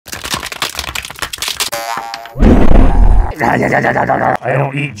I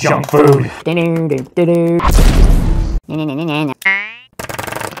don't eat junk food.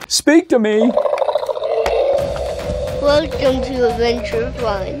 Speak to me. Welcome to Adventure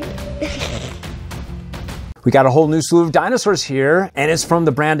Fun. We got a whole new slew of dinosaurs here, and it's from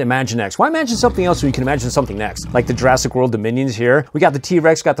the brand Imaginext. Why imagine something else so you can imagine something next? Like the Jurassic World Dominions here. We got the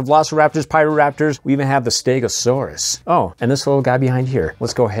T-Rex, got the Velociraptors, Pyroraptors. We even have the Stegosaurus. Oh, and this little guy behind here.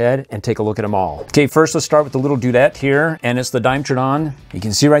 Let's go ahead and take a look at them all. Okay, first let's start with the little dudette here, and it's the Dimetrodon. You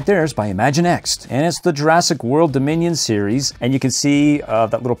can see right there, it's by Imaginext. And it's the Jurassic World Dominion series. And you can see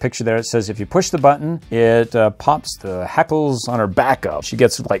that little picture there. It says if you push the button, it pops the hackles on her back up. She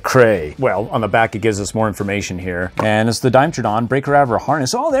gets like cray. Well, on the back, it gives us more information here. And it's the Dimetrodon, break her out of her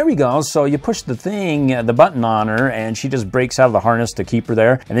harness. Oh, there we go. So you push the thing, the button on her, and she just breaks out of the harness to keep her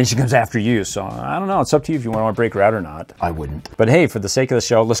there. And then she comes after you. So I don't know. It's up to you if you want to break her out or not. I wouldn't. But hey, for the sake of the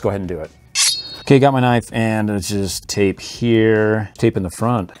show, let's go ahead and do it. Okay, got my knife, and it's just tape here, tape in the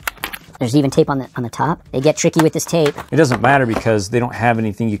front. There's even tape on the top. They get tricky with this tape. It doesn't matter because they don't have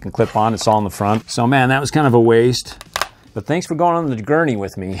anything you can clip on. It's all in the front. So man, that was kind of a waste. But thanks for going on the gurney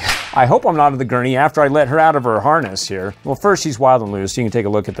with me. I hope I'm not on the gurney after I let her out of her harness here. Well, first she's wild and loose. You can take a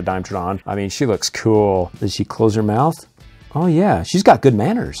look at the Dimetrodon. I mean, she looks cool. Does she close her mouth? Oh yeah, she's got good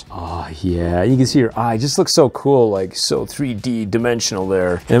manners. Oh yeah, you can see her eye just looks so cool, like so 3D dimensional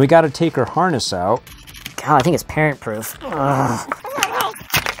there. And then we gotta take her harness out. God, I think it's parent-proof.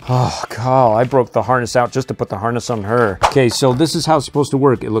 Oh, God, I broke the harness out just to put the harness on her. Okay, so this is how it's supposed to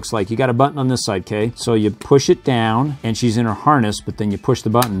work, it looks like. You got a button on this side, okay? So you push it down, and she's in her harness, but then you push the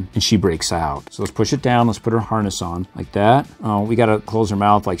button, and she breaks out. So let's push it down, let's put her harness on, like that. Oh, we gotta close her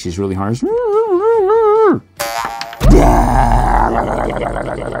mouth like she's really harnessed.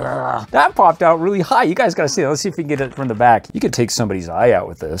 That popped out really high. You guys gotta see that. Let's see if we can get it from the back. You could take somebody's eye out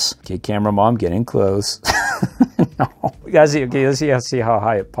with this. Okay, camera mom, get in close. No. You guys see, okay, let's see how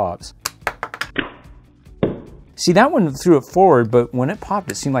high it pops. See, that one threw it forward, but when it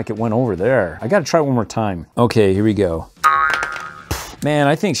popped, it seemed like it went over there. I gotta try it one more time. Okay, here we go. Man,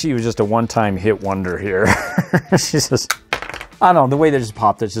 I think she was just a one-time hit wonder here. She's just, I don't know, the way they just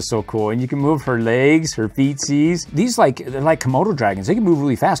popped, it's just so cool. And you can move her legs, her feetsies. These they're like Komodo dragons. They can move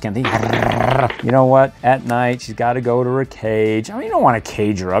really fast, can't they? You know what? At night, she's got to go to her cage. I mean, you don't want to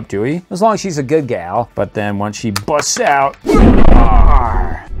cage her up, do we? As long as she's a good gal. But then once she busts out,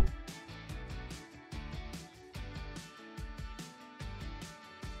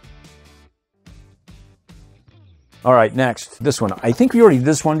 all right, next, this one. I think we already did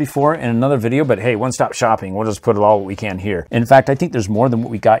this one before in another video, but hey, one-stop shopping. We'll just put it all what we can here. In fact, I think there's more than what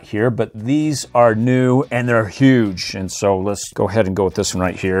we got here, but these are new and they're huge. And so let's go ahead and go with this one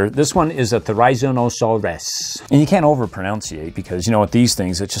right here. This one is a Therizonosaurus. And you can't over-pronunciate because you know what, these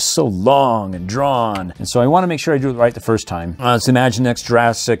things, it's just so long and drawn. And so I want to make sure I do it right the first time. It's Imaginext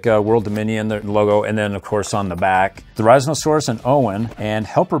Jurassic World Dominion, the logo, and then of course on the back, Therizonosaurus and Owen, and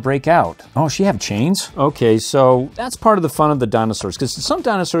help her break out. Oh, she have chains? Okay, so that's part of the fun of the dinosaurs, because some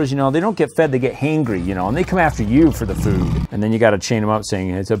dinosaurs, you know, they don't get fed, they get hangry, you know, and they come after you for the food. And then you got to chain them up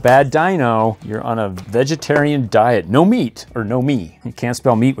saying, it's a bad dino, you're on a vegetarian diet. No meat, or no me. You can't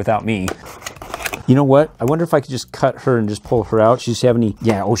spell meat without me. You know what? I wonder if I could just cut her and just pull her out. She's having any,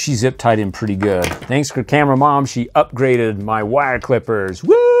 yeah, oh, she's zip tied in pretty good. Thanks for camera mom, she upgraded my wire clippers.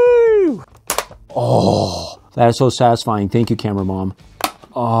 Woo! Oh, that is so satisfying. Thank you, camera mom.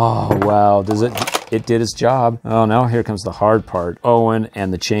 Oh, wow, it did its job. Oh, now here comes the hard part. Owen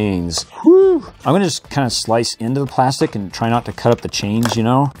and the chains. Whew. I'm gonna just kind of slice into the plastic and try not to cut up the chains, you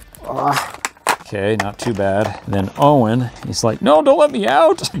know? Okay, not too bad. And then Owen, he's like, no, don't let me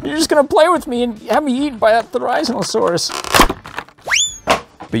out. You're just gonna play with me and have me eaten by that Therizonosaurus.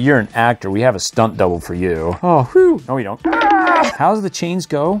 But you're an actor, we have a stunt double for you. Oh, whew. No, we don't. How does the chains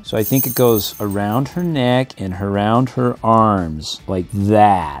go? So I think it goes around her neck and around her arms, like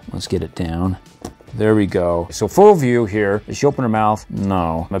that. Let's get it down. There we go. So full view here. Does she open her mouth?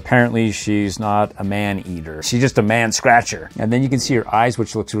 No. Apparently she's not a man eater. She's just a man scratcher. And then you can see her eyes,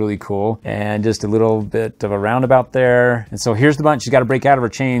 which looks really cool. And just a little bit of a roundabout there. And so here's the button. She's got to break out of her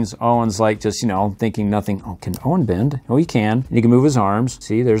chains. Owen's like just, you know, thinking nothing. Oh, can Owen bend? Oh, he can. And he can move his arms.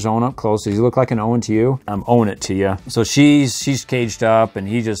 See, there's Owen up close. Does he look like an Owen to you? I'm Owen it to you. So she's caged up and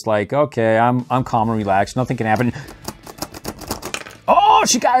he's just like, okay, I'm calm and relaxed. Nothing can happen. Oh, Oh,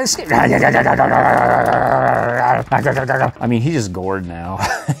 she got escaped. I mean, he's just gored now.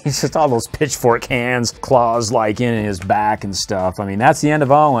 He's just all those pitchfork hands, claws like in his back and stuff. I mean, that's the end of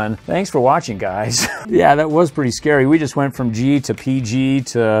Owen. Thanks for watching, guys. Yeah, that was pretty scary. We just went from G to PG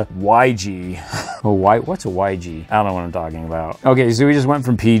to YG. Oh, what's a YG? I don't know what I'm talking about. Okay, so we just went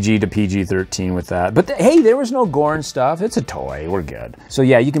from PG to PG-13 with that. But hey, there was no gore and stuff. It's a toy. We're good. So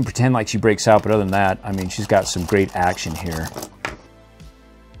yeah, you can pretend like she breaks out, but other than that, I mean, she's got some great action here.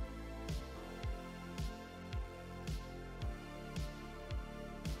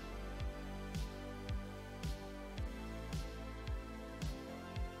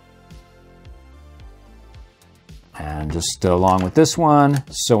 And just along with this one,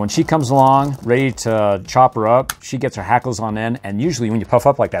 so when she comes along, ready to chop her up, she gets her hackles on end, and usually when you puff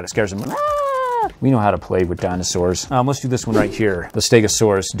up like that, it scares them. Ah! We know how to play with dinosaurs. Let's do this one right here, the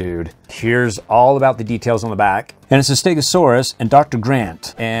Stegosaurus dude. Here's all about the details on the back. And it's a Stegosaurus and Dr.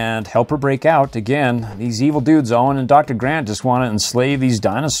 Grant. And help her break out, again, these evil dudes, Owen and Dr. Grant, just want to enslave these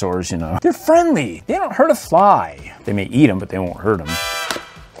dinosaurs, you know. They're friendly. They don't hurt a fly. They may eat them, but they won't hurt them.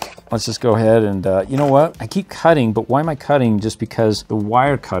 Let's just go ahead and, you know what? I keep cutting, but why am I cutting? Just because the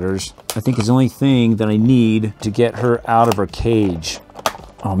wire cutters, I think, is the only thing that I need to get her out of her cage.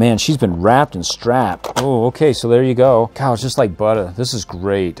 Oh man, she's been wrapped and strapped. Oh, okay, so there you go. God, it's just like butter. This is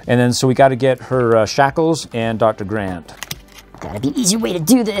great. And then, so we got to get her shackles and Dr. Grant. Gotta be an easier way to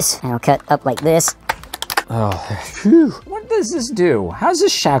do this. I'll cut up like this. Oh, phew. What does this do? How's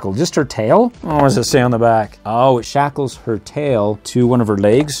this shackle? Just her tail? Oh, what does it say on the back? Oh, it shackles her tail to one of her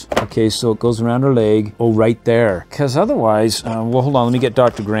legs. Okay, so it goes around her leg. Oh, right there. Because otherwise, well, hold on. Let me get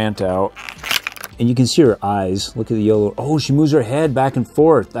Dr. Grant out. And you can see her eyes. Look at the yellow. Oh, she moves her head back and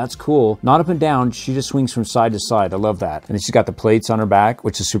forth. That's cool. Not up and down. She just swings from side to side. I love that. And then she's got the plates on her back,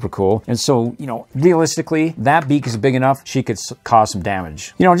 which is super cool. And so, you know, realistically, that beak is big enough, she could cause some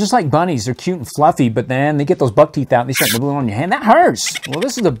damage. You know, just like bunnies, they're cute and fluffy, but then they get those buck teeth out and they start nibbling on your hand. That hurts. Well,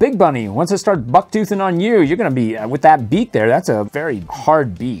 this is a big bunny. Once it starts buck toothing on you, you're going to be, with that beak there, that's a very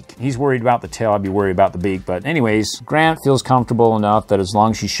hard beak. He's worried about the tail. I'd be worried about the beak. But anyways, Grant feels comfortable enough that as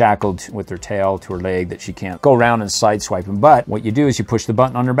long as she's shackled with her tail to her leg, that she can't go around and sideswipe him. But what you do is you push the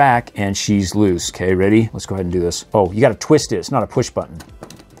button on her back and she's loose. Okay, ready? Let's go ahead and do this. Oh, you got to twist it. It's not a push button.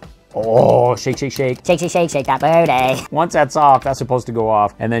 Oh, shake, shake, shake. Shake, shake, shake, shake that booty. Once that's off, that's supposed to go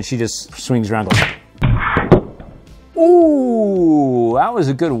off. And then she just swings around and goes. Ooh, that was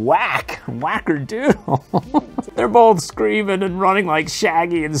a good whack. Whacker-doodle. They're both screaming and running like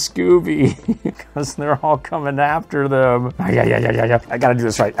Shaggy and Scooby because they're all coming after them. I gotta do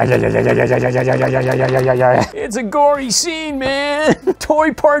this right. It's a gory scene, man.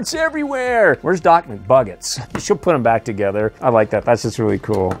 Toy parts everywhere. Where's Doc McBuggets? She'll put them back together. I like that. That's just really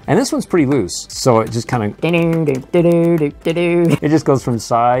cool. And this one's pretty loose, so it just kind of it just goes from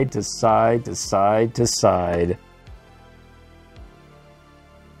side to side to side to side.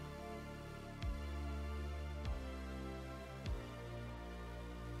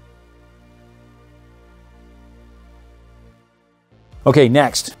 Okay,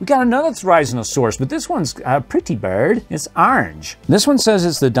 next, we got another Therizonosaurus, but this one's a pretty bird. It's orange. This one says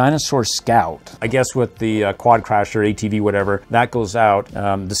it's the Dinosaur Scout. I guess with the quad crasher, ATV, whatever, that goes out,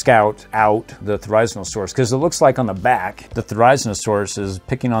 the Scout out, the Therizonosaurus, because it looks like on the back, the Therizonosaurus is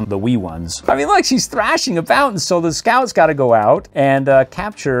picking on the wee ones. I mean, like she's thrashing about, and so the Scout's got to go out and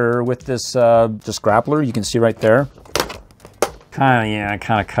capture her with this just grappler, you can see right there. I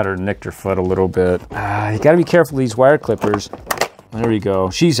kind of cut her, nicked her foot a little bit. You got to be careful with these wire clippers. There we go.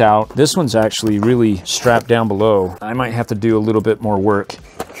 She's out. This one's actually really strapped down below. I might have to do a little bit more work.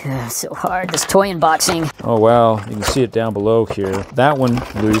 So hard, this toy unboxing. Oh, well, you can see it down below here. That one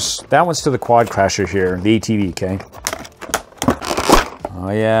loose. That one's to the quad crasher here, the ATV, okay? Oh,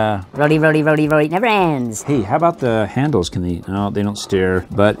 yeah. Roly, never ends. Hey, how about the handles? Can they? No, they don't steer,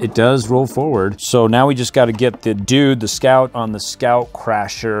 but it does roll forward. So now we just got to get the dude, the Scout, on the Scout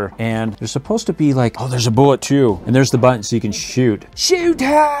crasher. And there's supposed to be like, oh, there's a bullet too. And there's the button so you can shoot. Shoot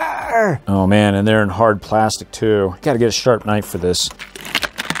her! Oh, man, and they're in hard plastic too. Got to get a sharp knife for this.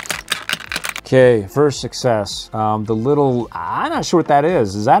 Okay, first success. The little, I'm not sure what that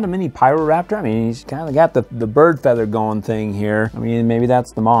is. Is that a mini Pyroraptor? I mean, he's kind of got the bird feather going thing here. I mean, maybe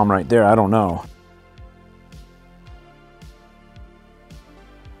that's the mom right there. I don't know.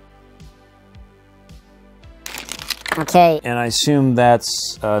 Okay. And I assume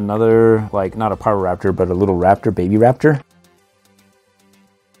that's another, like, not a Pyroraptor, but a little raptor, baby raptor.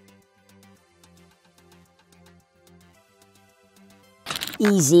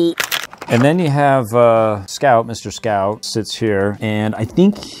 Easy. And then you have Scout, Mr. Scout sits here, and I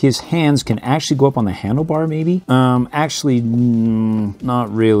think his hands can actually go up on the handlebar, maybe? Actually, not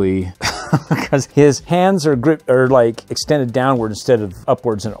really. Because his hands are like extended downward instead of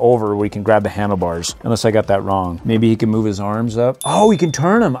upwards and over where he can grab the handlebars. Unless I got that wrong. Maybe he can move his arms up. Oh, he can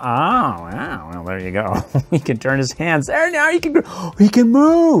turn them. Oh, wow. Well, there you go. He can turn his hands. There, now he can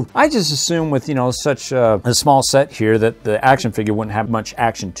move. I just assume with, you know, such a small set here that the action figure wouldn't have much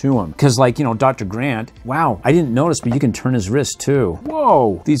action to him. Because like, you know, Dr. Grant, wow, I didn't notice, but you can turn his wrist too.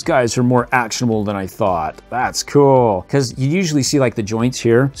 Whoa, these guys are more actionable than I thought. That's cool. Because you usually see like the joints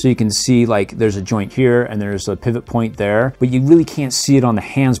here. So you can see like there's a joint here and there's a pivot point there, but you really can't see it on the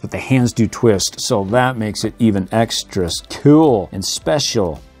hands, but the hands do twist. So that makes it even extra cool and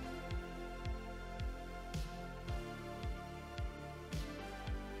special.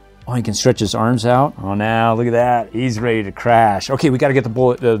 Oh, he can stretch his arms out. Oh, now look at that. He's ready to crash. Okay, we got to get the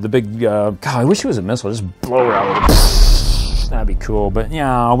bullet, the big, God, I wish it was a missile. Just blow her out. That'd be cool, but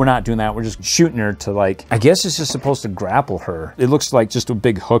yeah, we're not doing that. We're just shooting her to like, I guess it's just supposed to grapple her. It looks like just a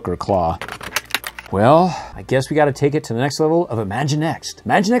big hook or claw. Well, I guess we got to take it to the next level of Imaginext.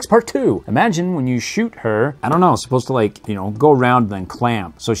 Imaginext Part 2. Imagine when you shoot her, I don't know, it's supposed to like, you know, go around and then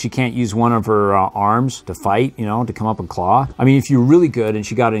clamp. So she can't use one of her arms to fight, you know, to come up and claw. I mean, if you're really good and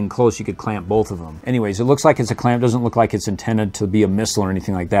she got in close, you could clamp both of them. Anyways, it looks like it's a clamp. Doesn't look like it's intended to be a missile or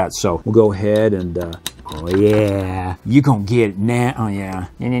anything like that. So we'll go ahead and, oh yeah, you gonna get it now. Oh yeah,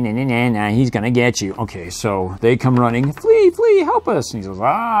 nah, he's gonna get you. Okay, so they come running. Flee, flee, help us. And he goes,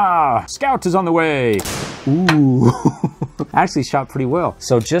 ah, Scout is on the way. Ooh, actually shot pretty well.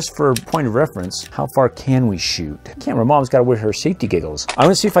 So just for point of reference, how far can we shoot? Camera mom's got to wear her safety giggles. I'm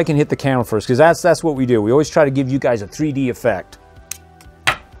gonna see if I can hit the camera first, because that's what we do. We always try to give you guys a 3D effect.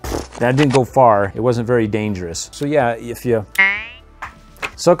 That didn't go far. It wasn't very dangerous. So yeah, if you...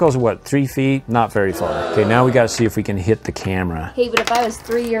 So it goes, what, 3 feet? Not very far. Okay, now we got to see if we can hit the camera. Hey, but if I was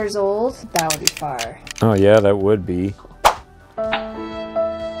 3 years old, that would be far. Oh yeah, that would be.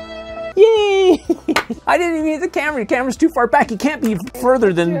 Yay! I didn't even hit the camera. The camera's too far back. You can't be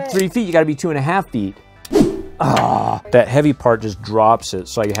further than 3 feet. You got to be 2.5 feet. Ah, that heavy part just drops it,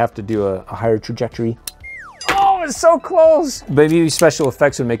 so you have to do a higher trajectory. Oh, it's so close. Maybe special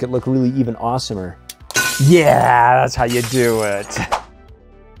effects would make it look really even awesomer. Yeah, that's how you do it.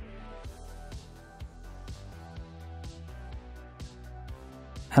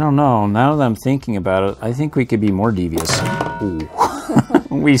 I don't know. Now that I'm thinking about it, I think we could be more devious. Ooh.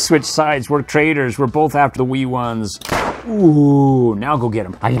 We switch sides. We're traitors. We're both after the wee ones. Ooh, now go get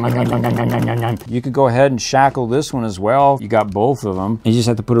them. You could go ahead and shackle this one as well. You got both of them. You just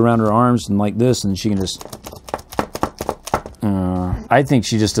have to put it around her arms and like this, and she can just... I think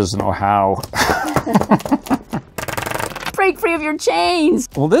she just doesn't know how. Break free of your chains!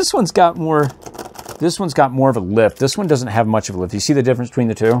 Well, this one's got more... This one's got more of a lift. This one doesn't have much of a lift. You see the difference between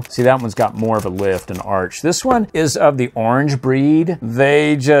the two? See, that one's got more of a lift and arch. This one is of the orange breed.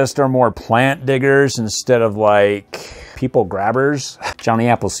 They just are more plant diggers instead of like people grabbers. Johnny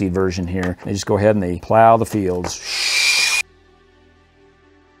Appleseed version here. They just go ahead and they plow the fields.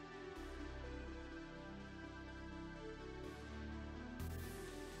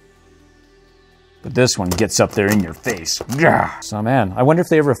 But this one gets up there in your face. Yeah. So man, I wonder if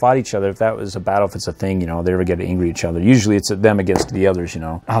they ever fought each other, if that was a battle, if it's a thing, you know, they ever get angry at each other. Usually it's them against the others, you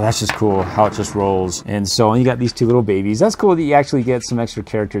know. Oh, that's just cool how it just rolls. And so you got these two little babies. That's cool that you actually get some extra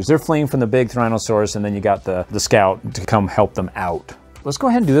characters. They're fleeing from the big Tyrannosaurus, and then you got the Scout to come help them out. Let's go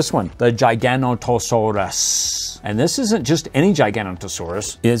ahead and do this one. The Giganotosaurus. And this isn't just any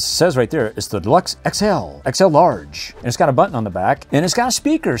Giganotosaurus. It says right there, it's the Deluxe XL large. And it's got a button on the back, and it's got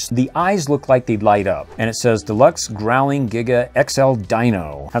speakers. The eyes look like they light up. And it says Deluxe Growlin Giga XL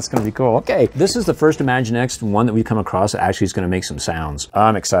Dino. That's gonna be cool. Okay, this is the first Imaginext one that we've come across that actually is gonna make some sounds.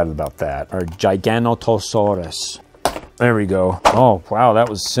 I'm excited about that. Our Giganotosaurus. There we go. Oh, wow, that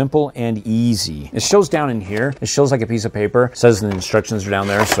was simple and easy. It shows down in here. It shows like a piece of paper. It says the instructions are down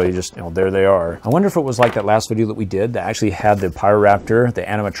there, so you just, you know, there they are. I wonder if it was like that last video that we did that actually had the Pyroraptor, the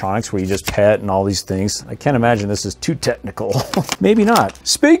animatronics, where you just pet and all these things. I can't imagine this is too technical. Maybe not.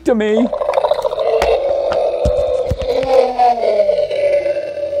 Speak to me.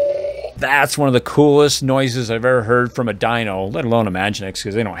 That's one of the coolest noises I've ever heard from a dino, let alone Imaginext,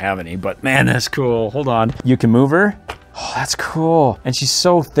 because they don't have any. But man, that's cool. Hold on. You can move her. Oh, that's cool. And she's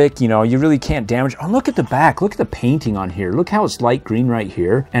so thick, you know, you really can't damage. Oh, look at the back. Look at the painting on here. Look how it's light green right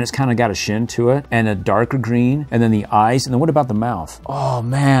here. And it's kind of got a shin to it and a darker green. And then the eyes. And then what about the mouth? Oh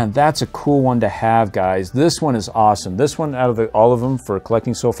man, that's a cool one to have, guys. This one is awesome. This one out of all of them for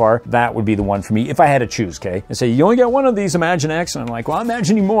collecting so far, that would be the one for me if I had to choose, okay? And say, you only got one of these Imaginext. And I'm like, well, I'm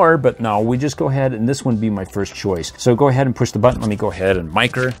imagining more, but no, we just go ahead and this one would be my first choice. So go ahead and push the button. Let me go ahead and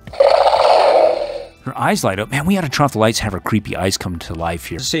mic her. Her eyes light up. Man, we ought to turn off the lights, have her creepy eyes come to life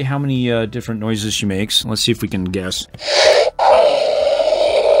here. Let's see how many different noises she makes. Let's see if we can guess.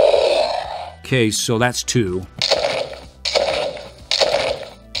 Okay, so that's 2.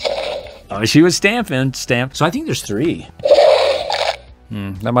 Oh, she was stamping. So I think there's 3.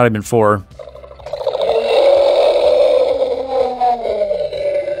 That might have been 4.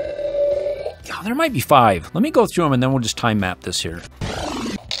 Oh, there might be 5. Let me go through them and then we'll just time map this here.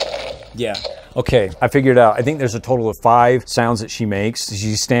 Yeah. Okay, I figured out. I think there's a total of 5 sounds that she makes.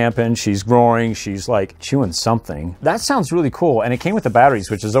 She's stamping, she's roaring, she's like chewing something. That sounds really cool. And it came with the batteries,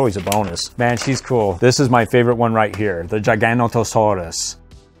 which is always a bonus. Man, she's cool. This is my favorite one right here, the Giganotosaurus.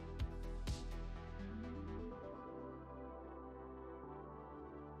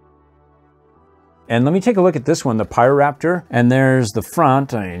 And let me take a look at this one, the Pyroraptor. And there's the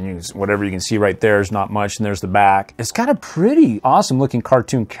front, I mean, whatever you can see right there is not much, and there's the back. It's got a pretty awesome looking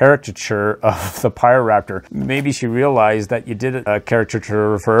cartoon caricature of the Pyroraptor. Maybe she realized that you did a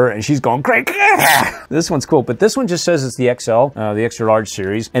caricature of her and she's going crazy. This one's cool, but this one just says it's the XL, the extra large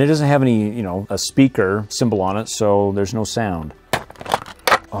series, and it doesn't have any, you know, a speaker symbol on it, so there's no sound.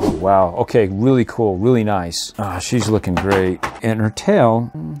 Oh, wow. Okay, really cool, really nice. She's looking great. And her tail,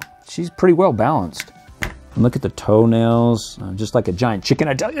 she's pretty well balanced. And look at the toenails, just like a giant chicken.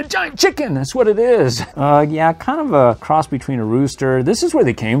 I tell you, a giant chicken, that's what it is. Yeah, kind of a cross between a rooster. This is where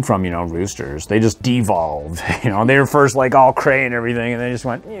they came from, you know, roosters. They just devolved. You know, they were first like all cray and everything, and they just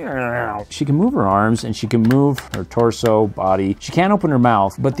went, yeah. She can move her arms and she can move her torso, body. She can't open her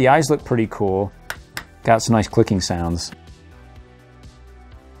mouth, but the eyes look pretty cool. Got some nice clicking sounds.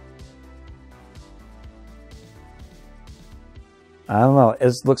 I don't know,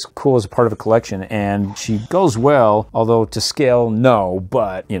 it looks cool as a part of a collection, and she goes well, although to scale, no,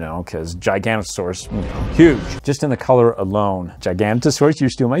 but, you know, because Giganotosaurus, you know, huge. Just in the color alone. Giganotosaurus, you're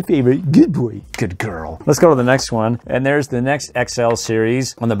still my favorite. Good boy, good girl. Let's go to the next one, and there's the next XL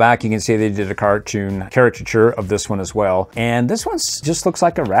series. On the back, you can see they did a cartoon caricature of this one as well, and this one just looks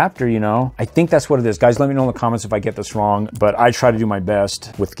like a raptor, you know? I think that's what it is. Guys, let me know in the comments if I get this wrong, but I try to do my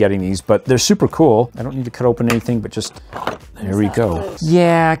best with getting these, but they're super cool. I don't need to cut open anything, but just, there we go.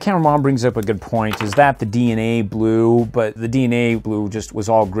 Yeah, Camera Mom brings up a good point. Is that the DNA blue? But the DNA blue just was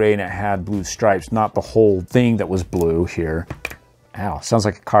all gray and it had blue stripes, not the whole thing that was blue here. Ow, sounds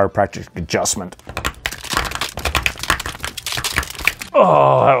like a chiropractic adjustment.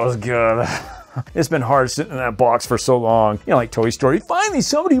 Oh, that was good. It's been hard sitting in that box for so long. You know, like Toy Story. Finally,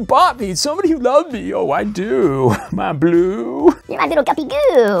 somebody who bought me. Somebody who loved me. Oh, I do. My blue. You're my little guppy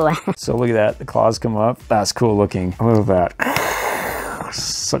goo. So look at that. The claws come up. That's cool looking. Look at that.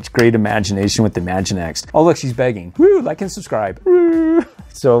 Such great imagination with the Imaginext. Oh, look, she's begging. Woo, like and subscribe. Woo.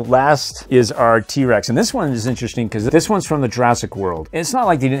 So last is our T-Rex, and this one is interesting because this one's from the Jurassic World. And it's not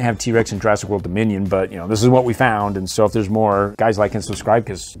like they didn't have T-Rex in Jurassic World Dominion, but you know, this is what we found. And so if there's more, guys, like and subscribe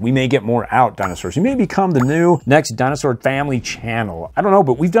because we may get more out dinosaurs. We may become the new next dinosaur family channel. I don't know,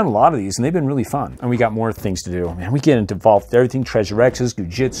 but we've done a lot of these and they've been really fun. And we got more things to do. Man, we get involved with everything, Treasure X's,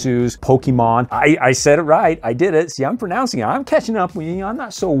 Gujitsus, Pokemon. I said it right. I did it. See, I'm pronouncing it. I'm catching up with you. I'm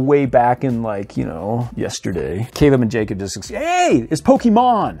not so way back in like, you know, yesterday. Caleb and Jacob just, hey, it's Pokemon.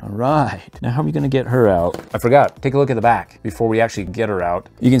 All right, now how are we gonna get her out? I forgot, take a look at the back before we actually get her out.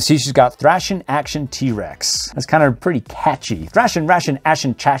 You can see she's got Thrashin Action T-Rex. That's kind of pretty catchy. Thrashin, Ration,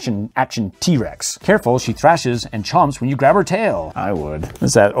 Ashin, Chashin, Action T-Rex. Careful, she thrashes and chomps when you grab her tail. I would.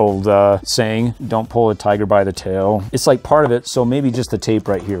 That's that old saying, don't pull a tiger by the tail. It's like part of it, so maybe just the tape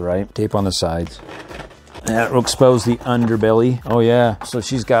right here, right? Tape on the sides. That will expose the underbelly. Oh yeah, so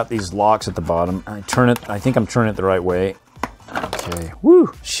she's got these locks at the bottom. I think I'm turning it the right way. Okay,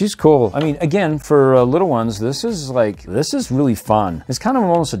 woo, she's cool. I mean, again, for little ones, this is really fun. It's kind of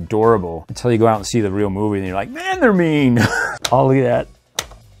almost adorable until you go out and see the real movie and you're like, man, they're mean. Oh, look at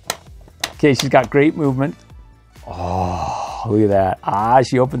that. Okay, she's got great movement. Oh, look at that. Ah,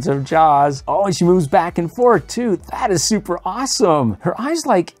 she opens her jaws. Oh, and she moves back and forth too. That is super awesome. Her eyes,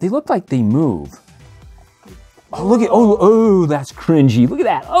 they look like they move. Oh, look at, oh, that's cringy. Look at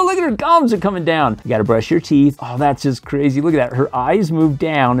that. Oh, look at her gums are coming down. You gotta brush your teeth. Oh, that's just crazy. Look at that. Her eyes move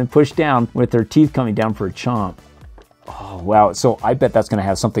down and push down with her teeth coming down for a chomp. Oh, wow. So I bet that's going to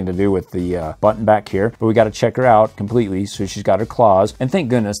have something to do with the button back here. But we got to check her out completely. So she's got her claws. And thank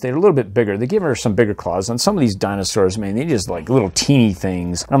goodness they're a little bit bigger. They give her some bigger claws. On some of these dinosaurs, man, they just like little teeny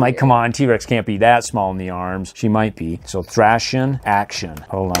things. And I'm like, come on, T-Rex can't be that small in the arms. She might be. So Thrashin, action.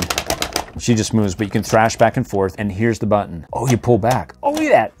 Hold on. She just moves, but you can thrash back and forth. And here's the button. Oh, you pull back. Oh, look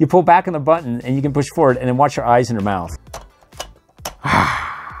at that. You pull back on the button and you can push forward and then watch her eyes in her mouth.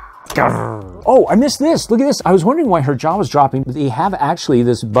 Oh, I missed this. Look at this. I was wondering why her jaw was dropping, but they have actually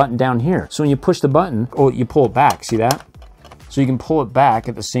this button down here. So when you push the button, oh, you pull it back. See that? So you can pull it back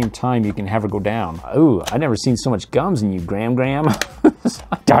at the same time you can have her go down. Ooh, I've never seen so much gums in you, Gram.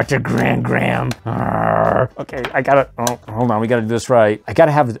 Dr. Gram. Okay, I gotta, oh, hold on, we gotta do this right. I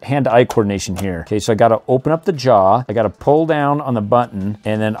gotta have hand-eye coordination here. Okay, so I gotta open up the jaw, I gotta pull down on the button,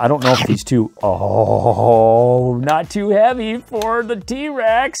 and then I don't know if these two, oh, not too heavy for the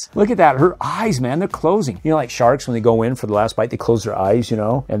T-Rex. Look at that, her eyes, man, they're closing. You know, like sharks, when they go in for the last bite, they close their eyes, you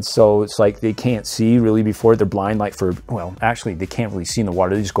know? And so it's like they can't see really before they're blind, like for, well, actually, they can't really see in the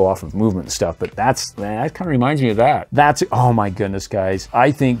water. They just go off of movement and stuff, but that's, man, that kind of reminds me of that. That's, oh my goodness, guys.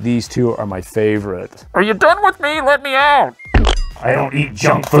 I think these two are my favorite. Are you done with me? Let me out. I don't eat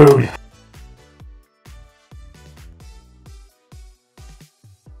junk food.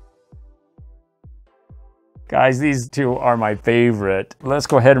 Guys, these two are my favorite. Let's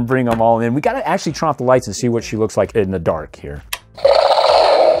go ahead and bring them all in. We gotta actually turn off the lights and see what she looks like in the dark here.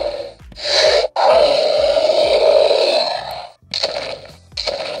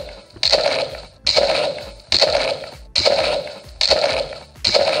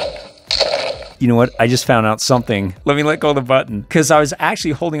 You know what? I just found out something. Let me let go of the button. Because I was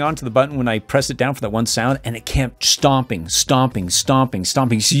actually holding on to the button when I pressed it down for that one sound, and it kept stomping.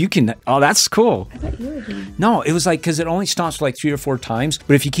 So you can, oh, that's cool. I thought you were doing. No, it was like, because it only stomps for like 3 or 4 times,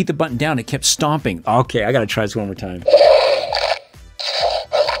 but if you keep the button down, it kept stomping. Okay, I gotta try this one more time.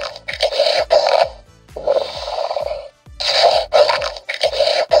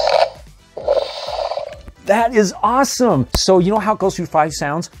 That is awesome. So you know how it goes through 5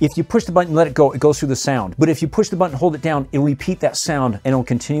 sounds? If you push the button and let it go, it goes through the sound. But if you push the button, hold it down, it'll repeat that sound and it'll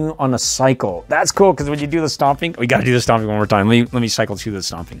continue on a cycle. That's cool, because when you do the stomping, we gotta do the stomping one more time. Let me cycle through the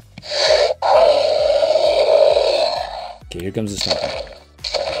stomping. Okay, here comes the stomping.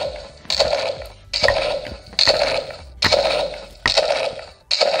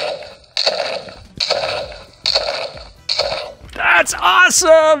 That's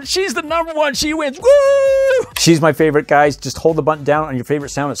awesome! She's the #1. She wins. Woo! She's my favorite, guys. Just hold the button down on your favorite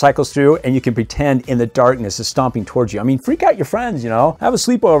sound. It cycles through, and you can pretend in the darkness is stomping towards you. I mean, freak out your friends, you know? Have a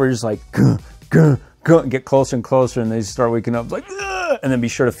sleepover, just like, and get closer and closer, and they start waking up like, and then be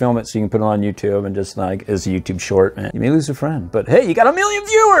sure to film it so you can put it on YouTube and just like as a YouTube short, man. You may lose a friend, but hey, you got 1 million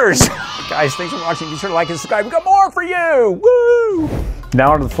viewers! Guys, thanks for watching. Be sure to like and subscribe. We got more for you! Woo!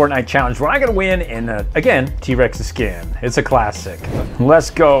 Now on to the Fortnite challenge, where I gotta win in, again, T-Rex's skin. It's a classic. Let's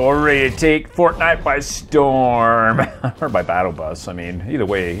go, we're ready to take Fortnite by storm. Or by battle bus, I mean, either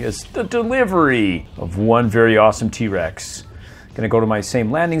way. It's the delivery of one very awesome T-Rex. Gonna go to my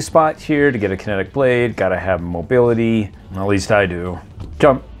same landing spot here to get a kinetic blade. Gotta have mobility, at least I do.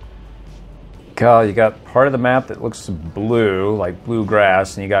 Jump. God, you got part of the map that looks blue, like blue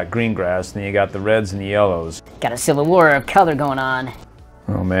grass, and you got green grass, and then you got the reds and the yellows. Got a civil war of color going on.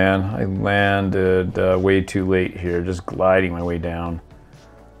 Oh man, I landed way too late here, just gliding my way down.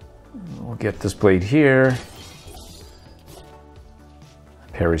 We'll get this blade here.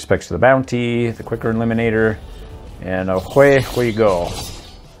 Pay respects to the bounty, the quicker eliminator, and away you go.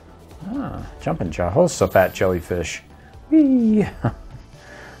 Ah, jumping Jahosa fat jellyfish. Whee!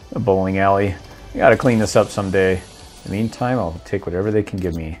 A bowling alley. I gotta clean this up someday. In the meantime, I'll take whatever they can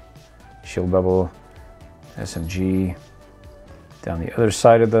give me. Shield bubble, SMG. Down the other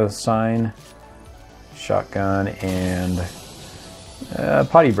side of the sign, shotgun, and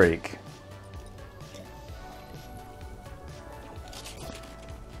potty break.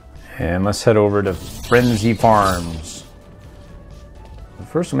 And let's head over to Frenzy Farms. But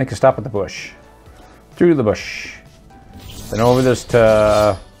first, we'll make a stop at the bush. Through the bush. Then over this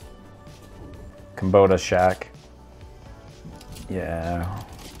to Kubota Shack. Yeah,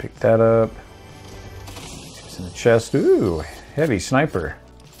 pick that up. It's in the chest. Ooh. Heavy sniper.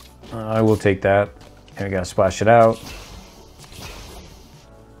 I will take that. And we gotta splash it out.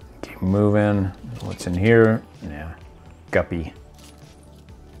 Keep moving. What's in here? Yeah. Guppy.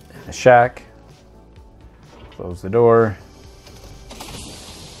 In the shack. Close the door.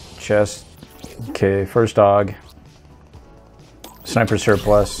 Chest. Okay, first dog. Sniper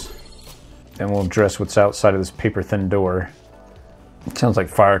surplus. Then we'll address what's outside of this paper thin door. It sounds like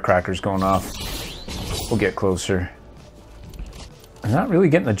firecrackers going off. We'll get closer. They're not really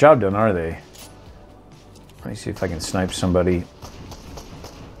getting the job done, are they? Let me see if I can snipe somebody.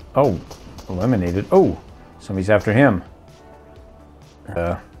 Oh, eliminated. Oh, somebody's after him.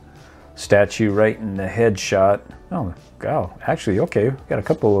 Statue right in the headshot. Oh, wow. Actually, okay. We've got a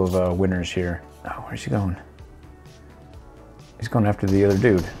couple of winners here. Oh, where's he going? He's going after the other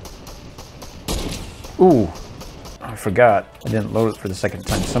dude. Ooh. I forgot. I didn't load it for the second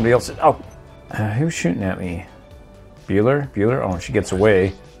time. Somebody else. Oh. Who's shooting at me? Bueller? Bueller? Oh, she gets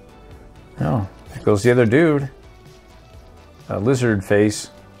away. Oh, there goes the other dude. A lizard face.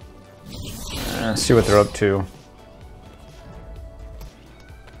 Let's see what they're up to.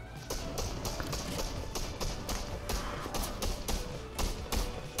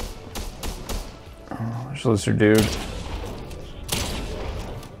 Oh, there's a lizard dude.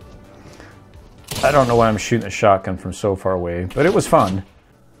 I don't know why I'm shooting a shotgun from so far away, but it was fun.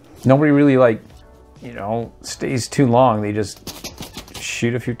 Nobody really, like, you know, stays too long. They just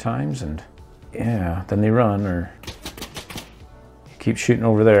shoot a few times and, yeah, then they run or keep shooting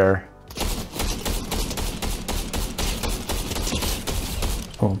over there.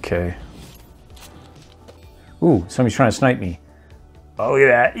 Okay. Ooh, somebody's trying to snipe me. Oh, look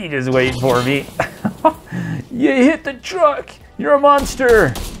at that. He just waiting for me. You hit the truck. You're a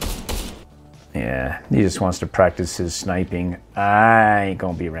monster. Yeah, he just wants to practice his sniping. I ain't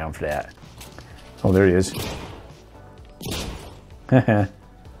gonna be around for that. Oh, there he is. Can't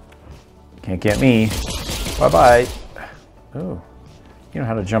get me. Bye-bye. Oh, you know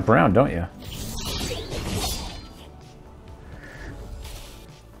how to jump around, don't you?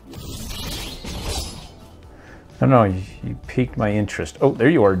 I don't know, you piqued my interest. Oh, there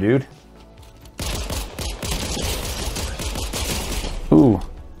you are, dude. Ooh.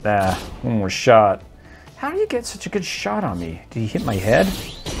 One more shot. How do you get such a good shot on me? Did he hit my head?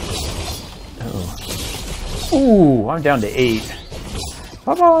 Oh. Ooh, I'm down to 8.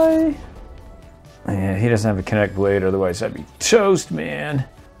 Bye-bye. Yeah, he doesn't have a kinetic blade, otherwise I'd be toast, man.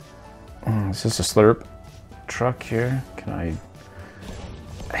 Is this a slurp truck here? Can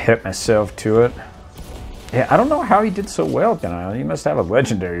I hit myself to it? Yeah, I don't know how he did so well. He must have a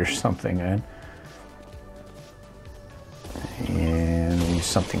legendary or something, man. And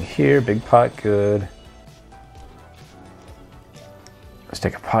something here, big pot, good. Let's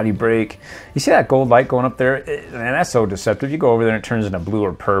take a potty break. You see that gold light going up there? Man, that's so deceptive. You go over there and it turns into blue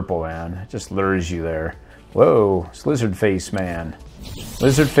or purple, man. It just lures you there. Whoa, it's lizard face, man.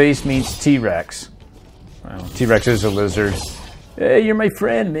 Lizard face means T-Rex. Well, T-Rex is a lizard. Hey, you're my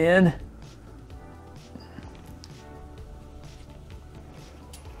friend, man.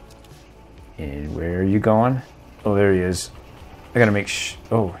 And where are you going? Oh, there he is. I gotta make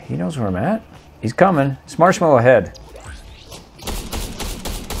oh, he knows where I'm at? He's coming. It's Marshmallow Head.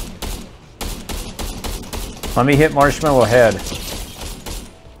 Let me hit Marshmallow Head.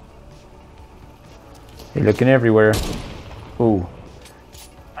 You're looking everywhere. Ooh.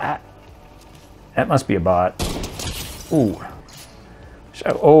 Ah. That must be a bot. Ooh.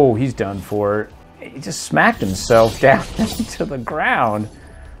 Oh, he's done for. He just smacked himself down into the ground.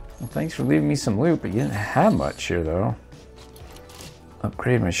 Well, thanks for leaving me some loot, but you didn't have much here, though.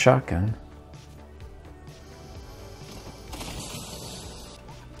 Upgrade my shotgun.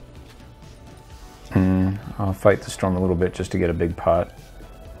 I'll fight the storm a little bit just to get a big pot.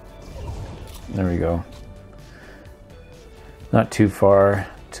 There we go. Not too far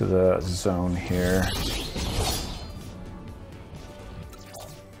to the zone here.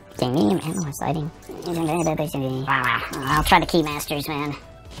 More sliding. I'll try to key masters, man.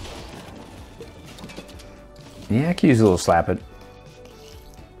 Yeah, I could use a little slap it.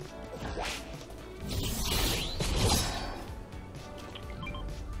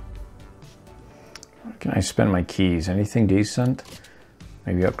 Where can I spend my keys? Anything decent?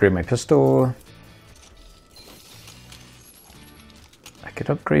 Maybe upgrade my pistol. I could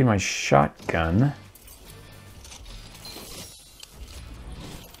upgrade my shotgun.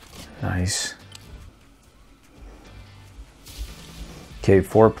 Nice. Okay,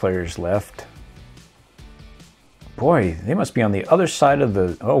 4 players left. Boy, they must be on the other side of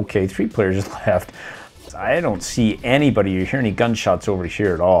the... Okay, 3 players left. I don't see anybody or hear any gunshots over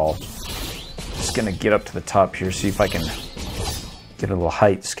here at all. Just gonna get up to the top here, see if I can get a little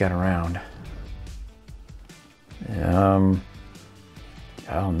height, scout around. I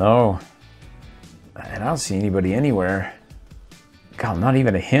don't know. And I don't see anybody anywhere. God, not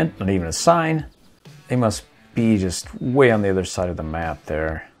even a hint, not even a sign. They must be just way on the other side of the map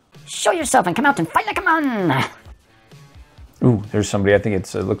there. Show yourself and come out and fight like a man! Ooh, there's somebody. I think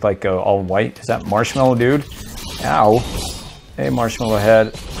it looked like all white. Is that Marshmallow Dude? Ow. Hey, Marshmallow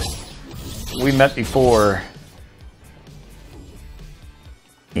Head. We met before.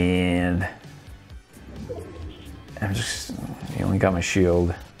 And I'm just, he only got my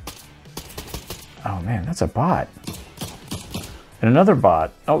shield. Oh man, that's a bot. And another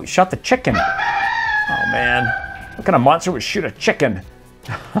bot. Oh, he shot the chicken. Oh man, what kind of monster would shoot a chicken?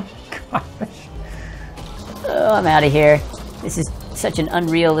 Oh gosh. Oh, I'm out of here. This is such an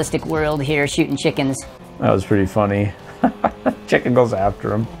unrealistic world here, shooting chickens. That was pretty funny. Chicken goes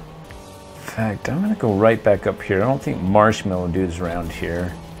after him. In fact, I'm gonna go right back up here. I don't think Marshmallow Dude's around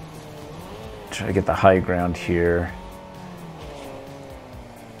here. Try to get the high ground here.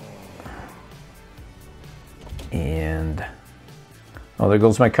 And oh, there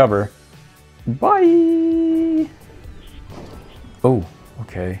goes my cover. Bye. Oh,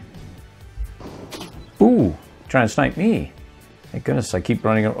 okay. Ooh, trying to snipe me. Thank goodness I keep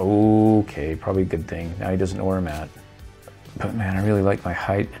running. Okay, probably a good thing. Now he doesn't know where I'm at. But man, I really like my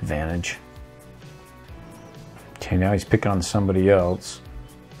height advantage. Okay, now he's picking on somebody else.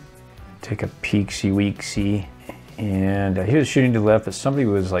 Take a peeksy-weeksy. And he was shooting to the left, but somebody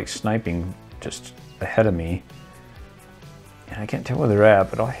was like sniping just ahead of me. And I can't tell where they're at,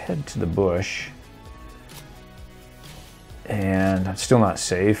 but I'll head to the bush. And I'm still not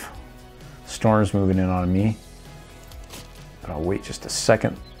safe. Storm's moving in on me. But I'll wait just a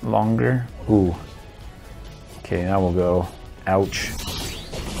second longer. Ooh. Okay, now we'll go. Ouch.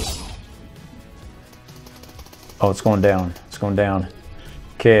 Oh, it's going down. It's going down.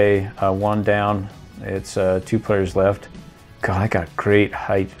 Okay, one down. It's 2 players left. God, I got great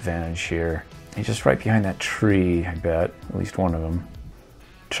height advantage here. He's just right behind that tree, I bet. At least one of them.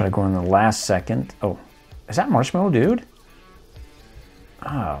 Try to go in the last second. Oh, is that Marshmallow Dude?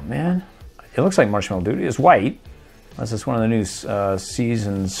 Oh, man. It looks like Marshmallow Dude. It's white. Unless it's one of the new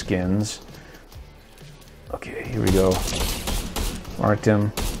season skins. Okay, here we go. Marked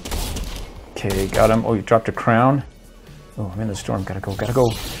him. Okay, got him. Oh, you dropped a crown. Oh, I'm in the storm. Gotta go, gotta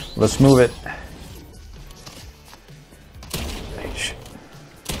go. Let's move it.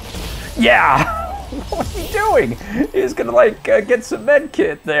 Yeah! What's he doing? He's gonna like get some med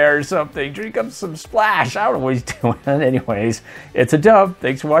kit there or something. Drink up some splash. I don't know what he's doing. Anyways, it's a dub.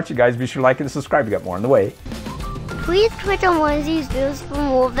 Thanks for watching, guys. Be sure to like and subscribe. We got more on the way. Please click on one of these videos for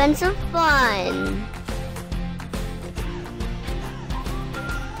more events and fun.